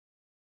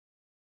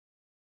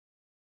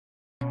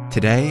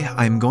Today,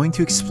 I'm going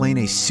to explain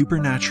a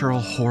supernatural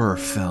horror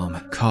film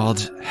called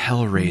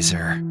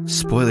Hellraiser.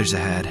 Spoilers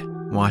ahead,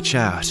 watch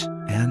out,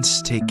 and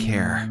take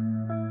care.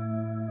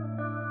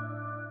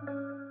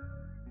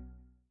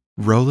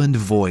 Roland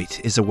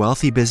Voigt is a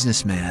wealthy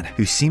businessman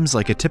who seems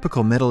like a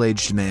typical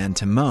middle-aged man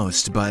to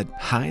most, but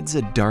hides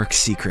a dark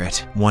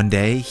secret. One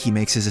day, he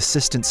makes his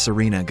assistant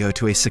Serena go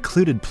to a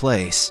secluded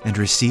place and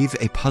receive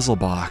a puzzle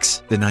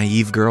box. The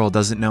naive girl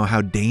doesn't know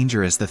how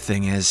dangerous the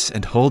thing is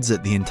and holds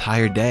it the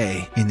entire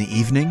day. In the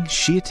evening,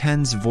 she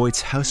attends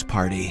Voigt's house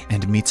party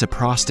and meets a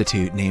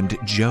prostitute named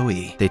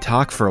Joey. They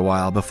talk for a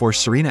while before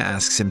Serena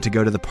asks him to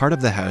go to the part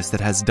of the house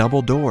that has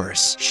double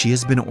doors. She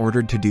has been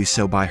ordered to do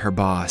so by her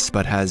boss,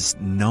 but has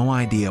no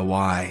idea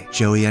why.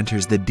 Joey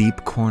enters the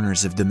deep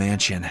corners of the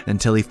mansion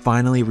until he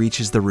finally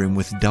reaches the room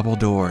with double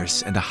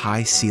doors and a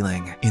high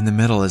ceiling. In the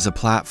middle is a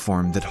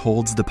platform that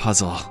holds the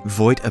puzzle.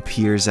 Voigt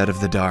appears out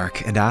of the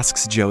dark and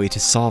asks Joey to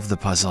solve the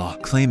puzzle,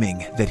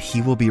 claiming that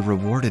he will be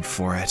rewarded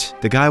for it.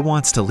 The guy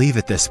wants to leave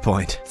at this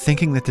point,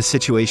 thinking that the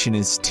situation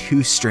is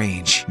too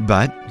strange,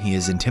 but he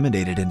is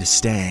intimidated into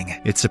staying.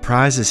 It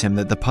surprises him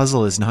that the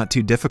puzzle is not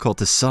too difficult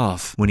to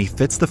solve. When he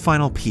fits the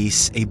final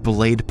piece, a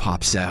blade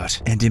pops out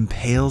and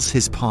impales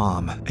his palm.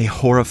 A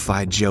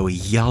horrified Joey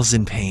yells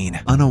in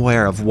pain,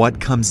 unaware of what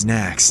comes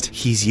next.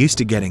 He's used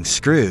to getting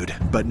screwed,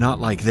 but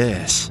not like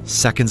this.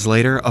 Seconds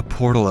later, a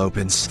portal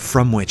opens,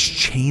 from which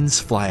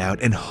chains fly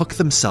out and hook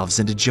themselves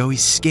into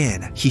Joey's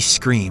skin. He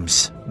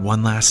screams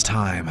one last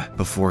time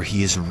before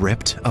he is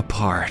ripped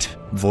apart.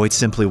 Voigt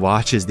simply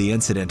watches the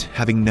incident,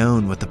 having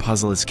known what the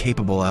puzzle is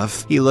capable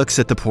of. He looks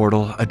at the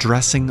portal,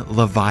 addressing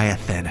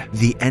Leviathan,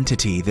 the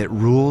entity that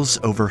rules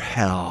over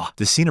hell.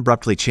 The scene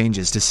abruptly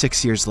changes to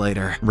 6 years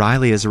later.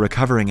 Riley is a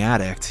recovering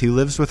addict who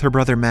lives with her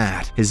brother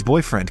Matt, his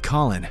boyfriend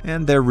Colin,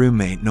 and their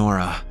roommate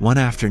Nora. One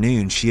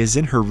afternoon, she is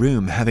in her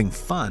room having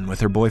fun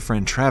with her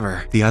boyfriend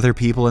Trevor. The other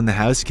people in the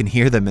house can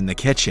hear them in the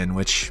kitchen,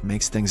 which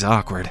makes things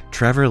awkward.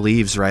 Trevor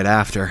leaves right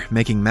after,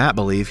 making Matt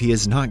believe he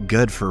is not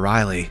good for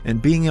Riley,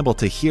 and being able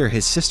to hear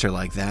his sister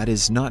like that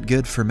is not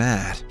good for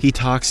Matt. He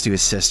talks to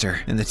his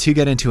sister, and the two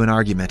get into an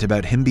argument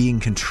about him being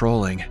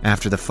controlling.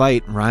 After the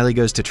fight, Riley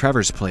goes to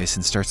Trevor's place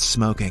and starts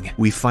smoking.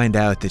 We find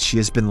out that she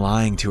has been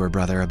lying to her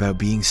brother about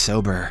being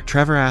sober.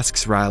 Trevor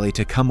asks Riley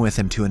to come with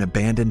him to an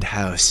abandoned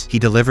house. He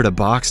delivered a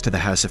box to the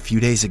house a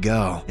few days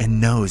ago and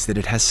knows that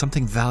it has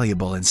something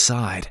valuable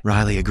inside.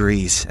 Riley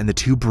agrees, and the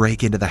two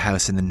break into the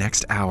house in the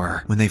next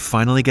hour. When they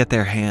finally get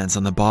their hands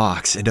on the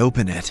box and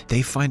open it,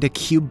 they find a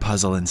cube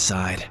puzzle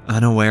inside.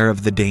 Unaware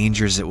of the dangers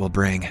it will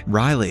bring,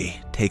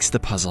 Riley takes the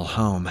puzzle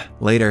home.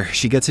 Later,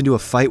 she gets into a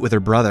fight with her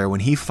brother when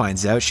he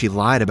finds out she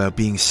lied about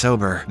being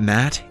sober.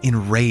 Matt,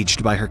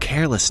 enraged by her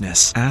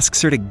carelessness,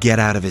 asks her to get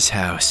out of his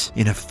house.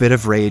 In a fit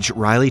of rage,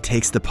 Riley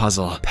takes the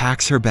puzzle,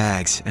 packs her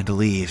bags, and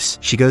leaves.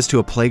 She goes to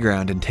a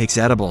playground and takes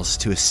edibles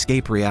to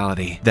escape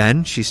reality.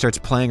 Then, she starts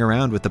playing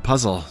around with the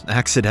puzzle,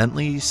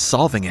 accidentally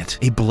solving it.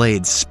 A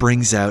blade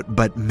springs out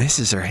but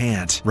misses her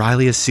hand.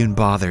 Riley is soon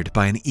bothered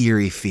by an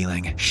eerie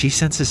feeling. She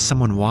senses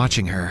someone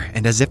watching her,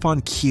 and as if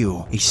on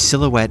cue, a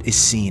silhouette is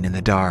seen in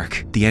the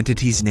dark. The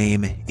entity's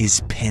name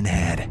is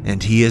Pinhead,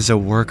 and he is a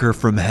worker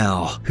from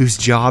hell, whose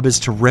job is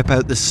to rip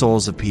out the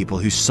souls of people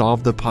who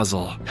solve the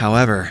puzzle.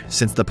 However,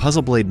 since the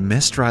puzzle blade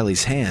missed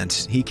Riley's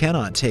hand, he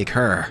cannot take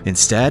her.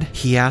 Instead,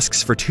 he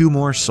asks for 2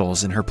 more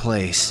souls in her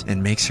place,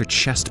 and makes her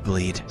chest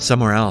bleed.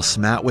 Somewhere else,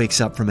 Matt wakes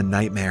up from a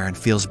nightmare and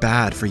feels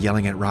bad for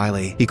yelling at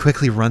Riley. He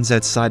quickly runs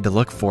outside to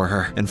look for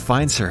her, and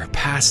finds her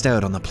passed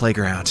out on the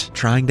playground.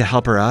 Trying to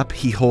help her up,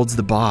 he holds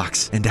the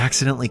box, and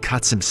accidentally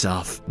cuts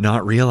himself.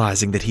 Not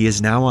realizing that he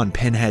is now on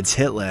Pinhead's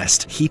hit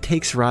list, he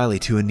takes Riley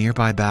to a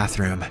nearby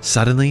bathroom.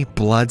 Suddenly,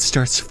 blood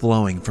starts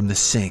flowing from the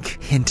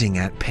sink, hinting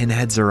at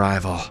Pinhead's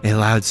arrival. A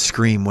loud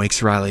scream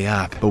wakes Riley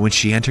up, but when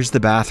she enters the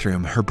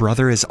bathroom, her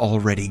brother is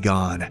already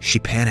gone. She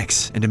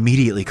panics and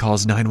immediately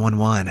calls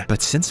 911,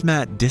 but since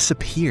Matt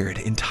disappeared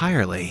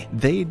entirely,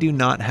 they do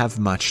not have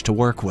much to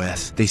work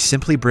with. They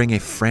simply bring a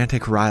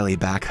frantic Riley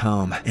back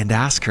home and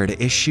ask her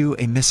to issue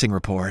a missing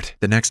report.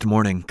 The next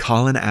morning,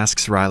 Colin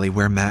asks Riley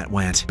where Matt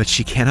went, but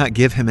she cannot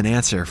give him an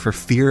answer for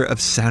fear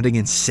of sounding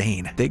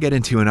insane. They get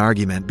into an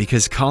argument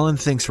because Colin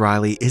thinks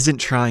Riley isn't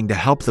trying to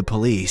help the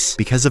police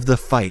because of the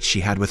fight she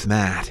had with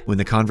Matt. When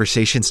the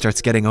conversation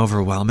starts getting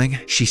overwhelming,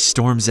 she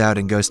storms out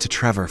and goes to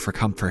Trevor for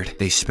comfort.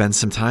 They spend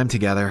some time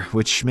together,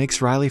 which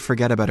makes Riley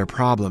forget about her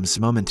problems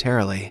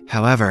momentarily.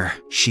 However,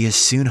 she is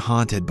soon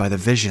haunted by the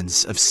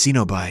visions of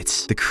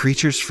Cenobites, the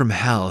creatures from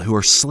hell who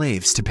are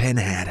slaves to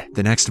Pinhead.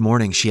 The next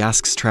morning, she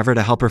asks Trevor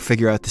to help her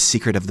figure out the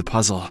secret of the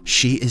puzzle.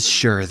 She is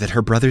sure that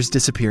her brother's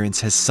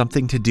disappearance has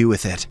something to do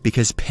with it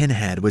because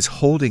Pinhead was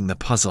holding the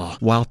puzzle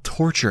while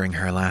torturing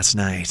her last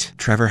night.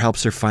 Trevor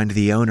helps her find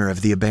the owner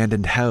of the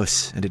abandoned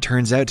house, and it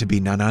turns out to be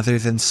none other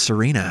than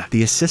Serena,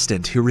 the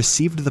assistant who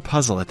received the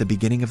puzzle at the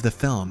beginning of the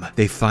film.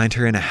 They find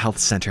her in a health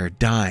center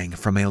dying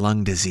from a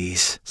lung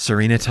disease.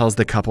 Serena tells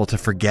the couple to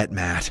forget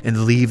Matt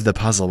and leave the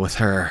puzzle with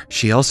her.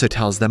 She also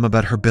tells them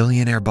about her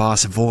billionaire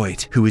boss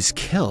Voight, who was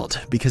killed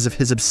because of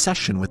his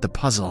obsession with the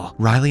puzzle.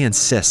 Riley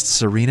insists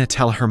Serena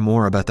tell her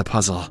more about the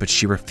puzzle, but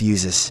she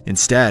refuses.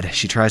 Instead,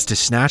 she tries to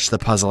snatch the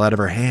puzzle out of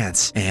her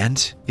hands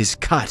and is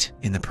cut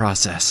in the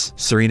process.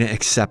 Serena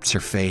accepts her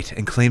fate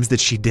and claims that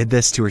she did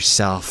this to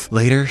herself.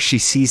 Later, she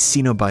sees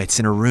Cenobites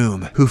in a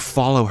room who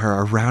follow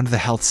her around the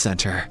health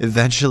center,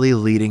 eventually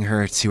leading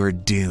her to her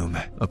doom.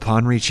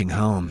 Upon reaching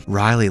home,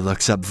 Riley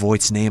looks up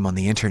Voight's name on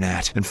the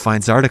internet and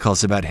finds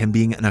articles about him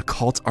being an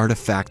occult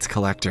artifact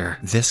collector.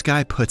 This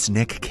guy puts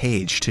Nick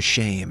Cage to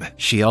shame.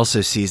 She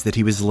also sees that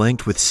he was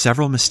linked with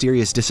several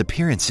mysterious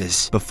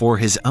disappearances before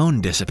his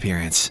own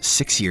disappearance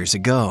 6 years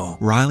ago.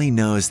 Riley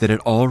knows that it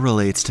all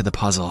relates to the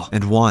puzzle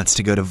and wants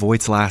to go to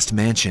Voight's last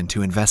mansion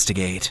to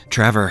investigate.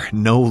 Trevor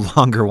no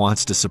longer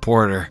wants to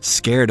support her,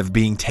 scared of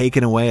being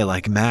taken away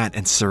like Matt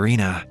and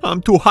Serena.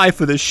 "I'm too high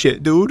for this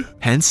shit, dude."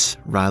 Hence,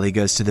 Riley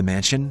goes to the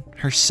mansion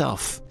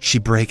herself. She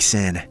breaks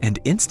in and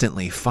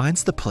instantly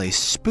finds the place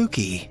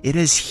spooky. It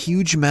has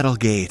huge metal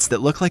gates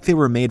that look like they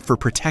were made for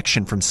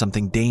protection from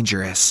something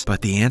dangerous.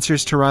 But the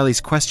answers to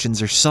Riley's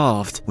questions are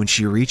solved when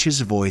she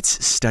reaches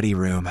Voight's study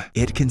room.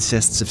 It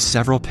consists of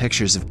several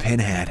pictures of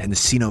Pinhead and the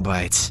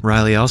Cenobites.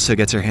 Riley also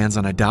gets her hands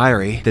on a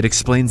diary that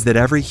explains that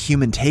every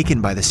human taken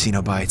by the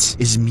Cenobites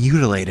is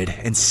mutilated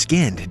and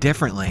skinned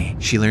differently.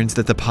 She learns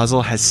that the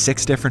puzzle has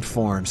 6 different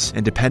forms,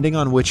 and depending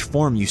on which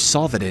form you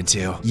solve it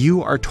into,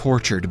 you are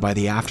tortured by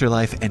the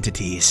afterlife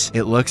entities.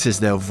 It looks as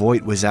though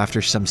Voight was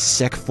after some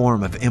sick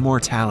form of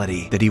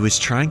immortality that he was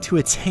trying to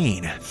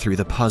attain through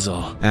the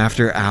puzzle.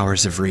 After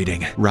hours of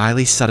reading,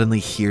 Riley suddenly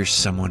hears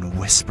someone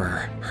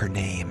whisper her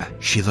name.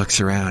 She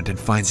looks around and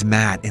finds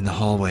Matt in the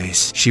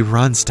hallways. She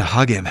runs to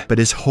hug him, but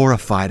is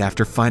horrified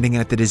after finding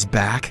out that his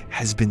back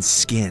has been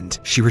skinned.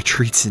 She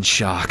retreats in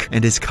shock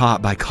and is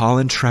caught by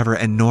Colin, Trevor,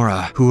 and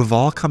Nora, who have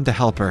all come to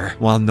help her.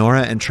 While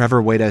Nora and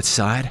Trevor wait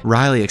outside,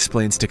 Riley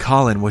explains to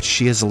Colin what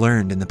she has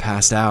learned in the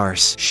past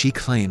hours. She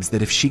claims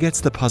that if she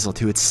gets the puzzle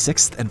to its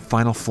 6th and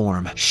final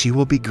form, she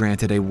will be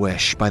granted a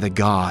wish by the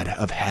god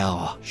of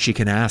hell. She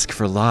can ask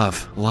for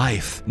love,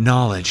 life,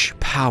 knowledge,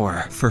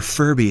 power, for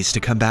Furbies to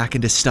come back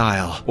into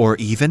style, or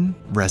even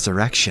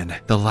resurrection.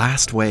 The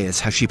last way is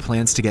how she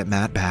plans to get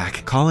Matt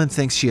back. Colin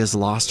thinks she has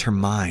lost her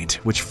mind,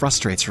 which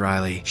frustrates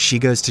Riley. She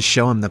goes to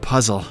show him the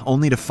puzzle,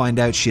 only to find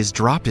out she has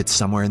dropped it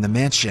somewhere in the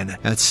mansion.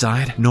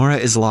 Outside, Nora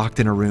is locked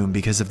in a room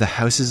because of the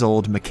house's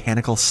old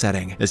mechanical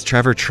setting. As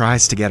Trevor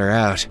tries to get her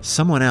out,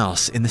 someone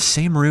else in the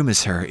same room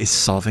as her is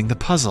solving the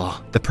puzzle.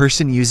 The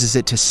person uses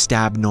it to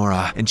stab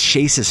Nora and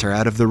chases her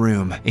out of the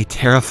room. A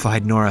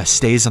terrified Nora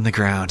stays on the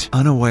ground,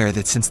 unaware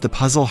that since the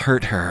puzzle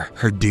hurt her,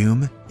 her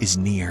doom is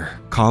near.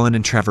 Colin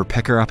and Trevor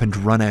pick her up and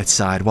run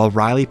outside while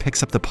Riley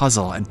picks up the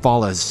puzzle and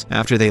follows.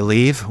 After they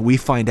leave, we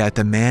find out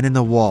the man in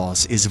the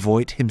walls is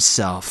Voight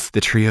himself.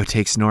 The trio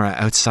takes Nora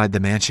outside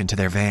the mansion to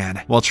their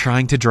van. While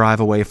trying to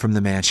drive away from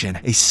the mansion,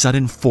 a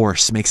sudden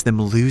force makes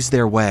them lose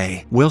their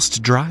way.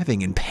 Whilst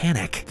driving in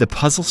panic, the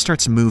puzzle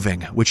starts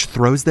moving, which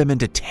throws them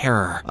into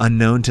terror.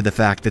 Unknown to the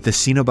fact that the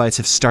Cenobites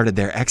have started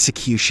their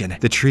execution,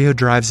 the trio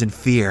drives in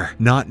fear,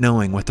 not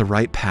knowing what the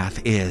right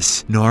path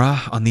is. Nora,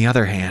 on the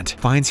other hand,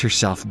 finds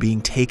herself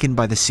being taken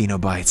by the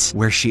Cenobites,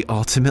 where she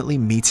ultimately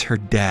meets her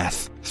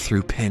death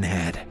through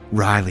Pinhead.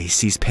 Riley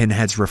sees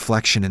Pinhead's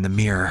reflection in the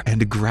mirror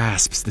and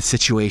grasps the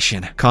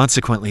situation.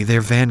 Consequently,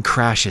 their van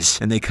crashes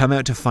and they come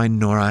out to find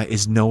Nora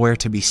is nowhere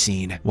to be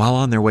seen. While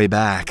on their way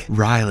back,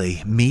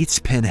 Riley meets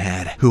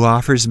Pinhead, who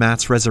offers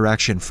Matt's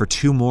resurrection for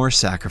 2 more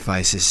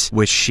sacrifices,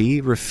 which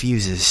she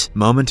refuses.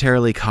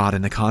 Momentarily caught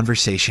in the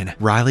conversation,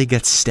 Riley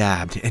gets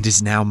stabbed and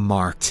is now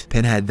marked.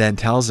 Pinhead then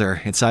tells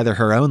her it's either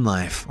her own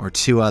life or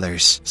 2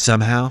 others.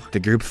 Somehow,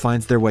 the group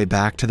finds their way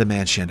back to the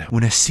mansion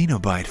when a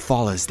Cenobite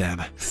follows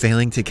them.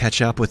 Failing to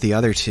catch up with the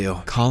other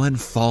 2, Colin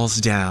falls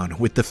down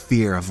with the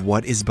fear of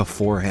what is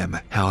before him.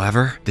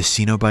 However, the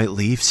Cenobite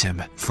leaves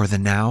him for the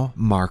now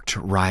marked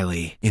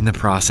Riley. In the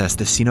process,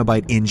 the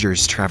Cenobite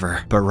injures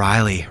Trevor, but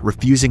Riley,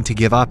 refusing to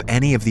give up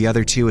any of the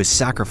other 2 as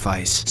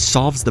sacrifice,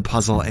 solves the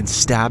puzzle and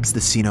stabs the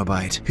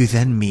Cenobite, who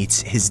then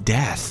meets his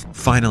death.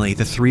 Finally,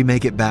 the 3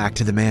 make it back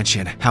to the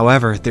mansion.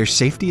 However, their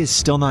safety is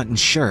still not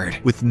ensured,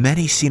 with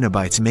many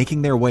Cenobites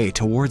making their way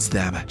towards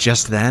them.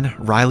 Just then,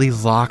 Riley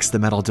locks the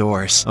metal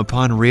doors. Upon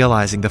Upon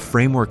realizing the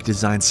framework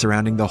design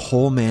surrounding the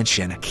whole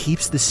mansion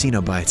keeps the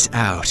Cenobites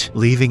out,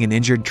 leaving an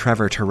injured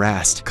Trevor to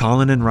rest,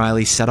 Colin and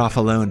Riley set off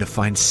alone to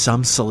find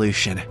some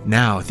solution.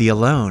 Now, the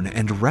alone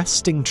and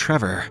resting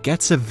Trevor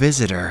gets a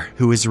visitor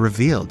who is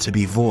revealed to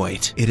be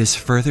Voight. It is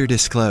further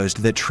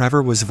disclosed that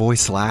Trevor was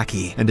Voight's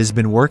lackey and has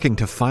been working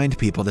to find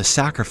people to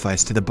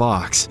sacrifice to the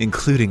box,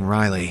 including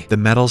Riley. The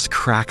metal's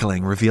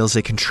crackling reveals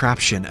a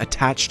contraption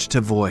attached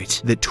to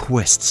Voight that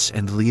twists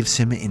and leaves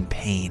him in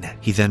pain.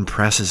 He then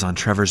presses on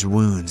Trevor's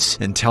wounds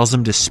and tells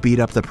him to speed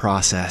up the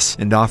process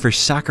and offers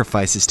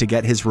sacrifices to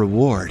get his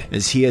reward,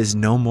 as he has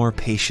no more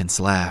patience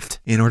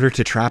left. In order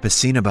to trap a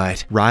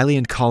Cenobite, Riley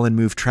and Colin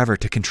move Trevor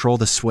to control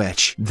the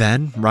switch.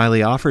 Then,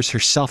 Riley offers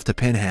herself to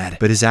Pinhead,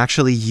 but is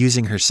actually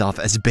using herself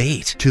as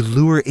bait to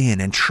lure in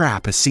and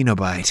trap a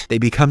Cenobite. They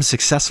become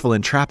successful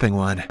in trapping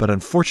one, but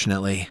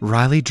unfortunately,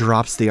 Riley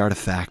drops the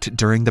artifact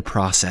during the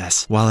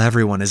process. While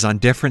everyone is on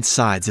different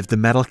sides of the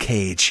metal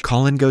cage,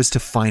 Colin goes to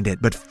find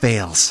it but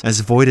fails,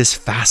 as Voight is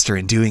faster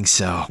in doing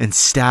so, and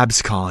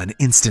stabs Colin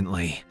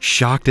instantly.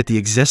 Shocked at the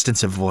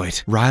existence of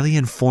Voight, Riley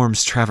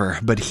informs Trevor,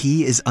 but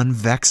he is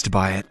unvexed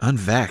by it.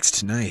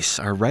 Unvexed, nice.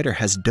 Our writer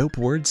has dope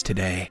words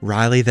today.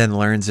 Riley then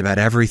learns about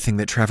everything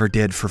that Trevor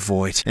did for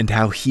Voight, and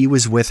how he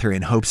was with her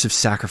in hopes of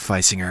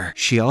sacrificing her.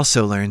 She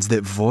also learns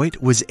that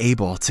Voight was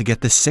able to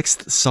get the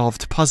 6th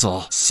solved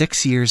puzzle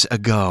 6 years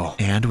ago,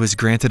 and was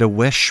granted a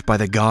wish by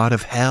the god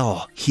of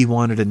hell. He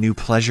wanted a new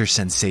pleasure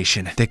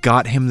sensation that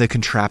got him the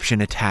contraption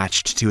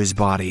attached to his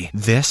body.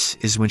 This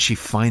is when she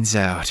finds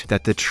out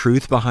that the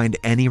truth behind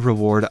any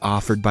reward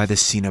offered by the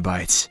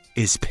Cenobites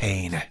is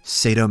pain.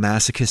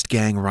 Sadomasochist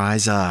gang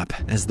rise up.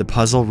 As the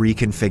puzzle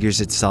reconfigures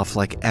itself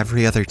like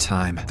every other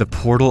time, the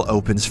portal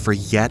opens for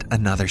yet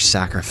another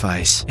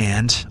sacrifice,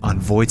 and on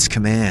Voight's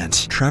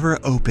command, Trevor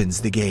opens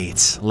the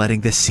gates,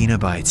 letting the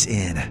Cenobites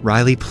in.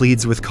 Riley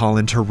pleads with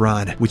Colin to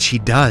run, which he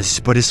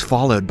does, but is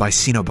followed by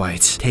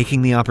Cenobites.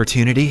 Taking the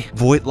opportunity,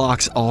 Voight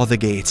locks all the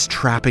gates,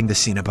 trapping the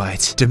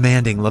Cenobites,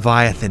 demanding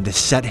Leviathan to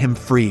set him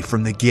free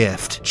from the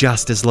gift.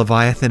 Just as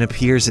Leviathan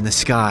appears in the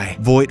sky,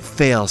 Voight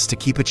fails to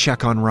keep a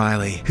check on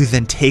Riley, who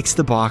then takes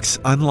the box,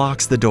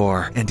 unlocks the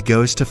door, and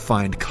goes to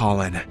find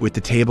Colin. With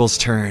the tables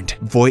turned,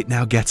 Voight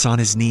now gets on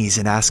his knees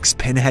and asks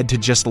Pinhead to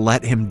just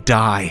let him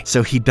die,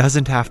 so he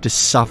doesn't have to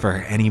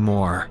suffer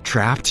anymore.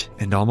 Trapped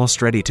and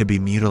almost ready to be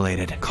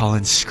mutilated,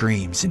 Colin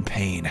screams in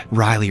pain.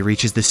 Riley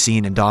reaches the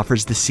scene and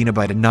offers the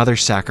Cenobite another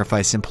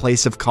sacrifice in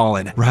place of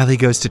Colin. Riley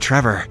goes to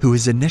Trevor, who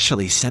is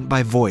initially sent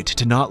by Voight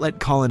to not let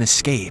Colin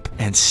escape,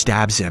 and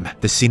stabs him.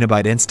 The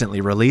Cenobite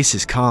instantly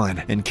releases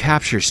Colin and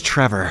captures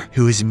Trevor,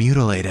 who is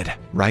mutilated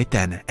right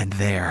then and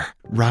there.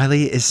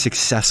 Riley is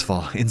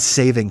successful in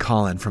saving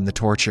Colin from the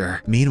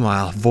torture.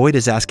 Meanwhile, Voight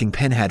is asking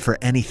Pinhead for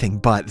anything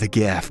but the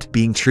gift.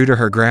 Being true to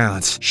her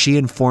grounds, she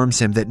informs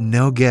him that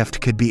no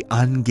gift could be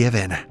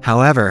ungiven.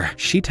 However,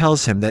 she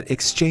tells him that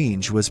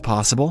exchange was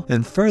possible,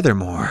 and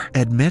furthermore,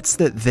 admits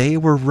that they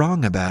were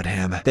wrong about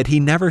him, that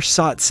he never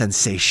sought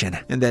sensation,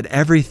 and that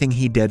everything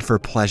he did for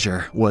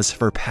pleasure was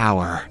for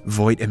power.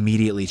 Voight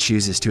immediately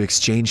chooses to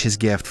exchange his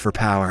gift for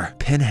power.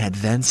 Pinhead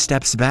then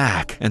steps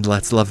back and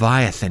lets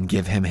Leviathan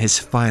give him his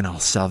final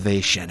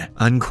salvation.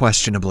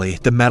 Unquestionably,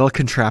 the metal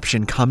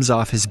contraption comes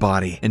off his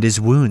body and his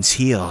wounds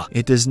heal.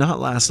 It does not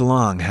last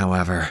long,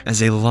 however,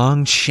 as a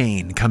long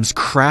chain comes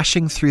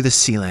crashing through the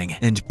ceiling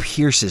and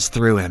pierces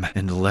through him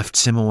and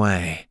lifts him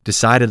away.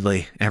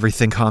 Decidedly,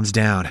 everything calms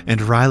down,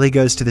 and Riley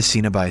goes to the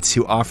Cenobites,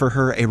 who offer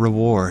her a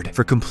reward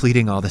for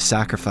completing all the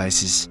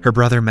sacrifices. Her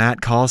brother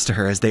Matt calls to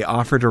her as they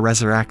offer to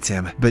resurrect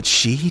him, but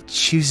she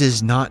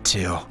chooses not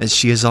to, as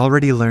she has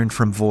already learned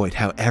from Voight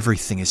how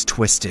everything is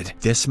twisted.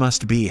 This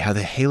must be how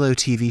the Halo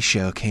TV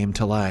show came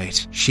to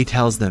light. She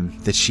tells them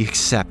that she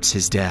accepts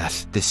his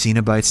death. The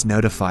Cenobites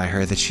notify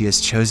her that she has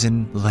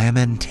chosen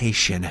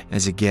lamentation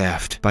as a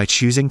gift. By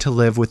choosing to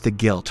live with the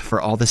guilt for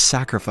all the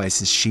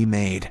sacrifices she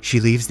made, she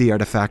leaves the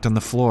artifact on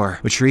the floor,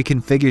 which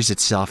reconfigures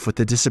itself with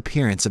the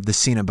disappearance of the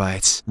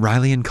Cenobites.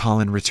 Riley and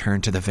Colin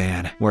return to the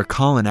van, where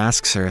Colin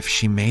asks her if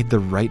she made the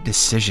right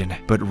decision,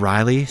 but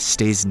Riley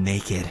stays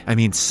naked.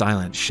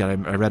 Silent. Shit,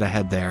 I read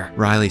ahead there.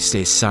 Riley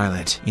stays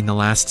silent. In the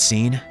last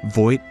scene,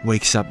 Voight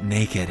wakes up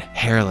naked,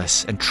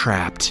 hairless, and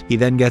trapped. He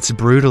then gets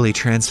brutally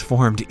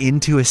transformed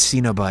into a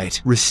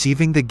Cenobite,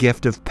 receiving the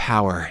gift of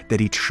power that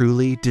he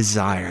truly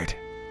desired.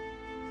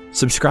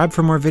 Subscribe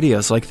for more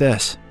videos like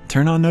this,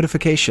 turn on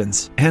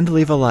notifications, and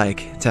leave a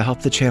like to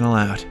help the channel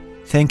out.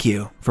 Thank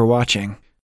you for watching.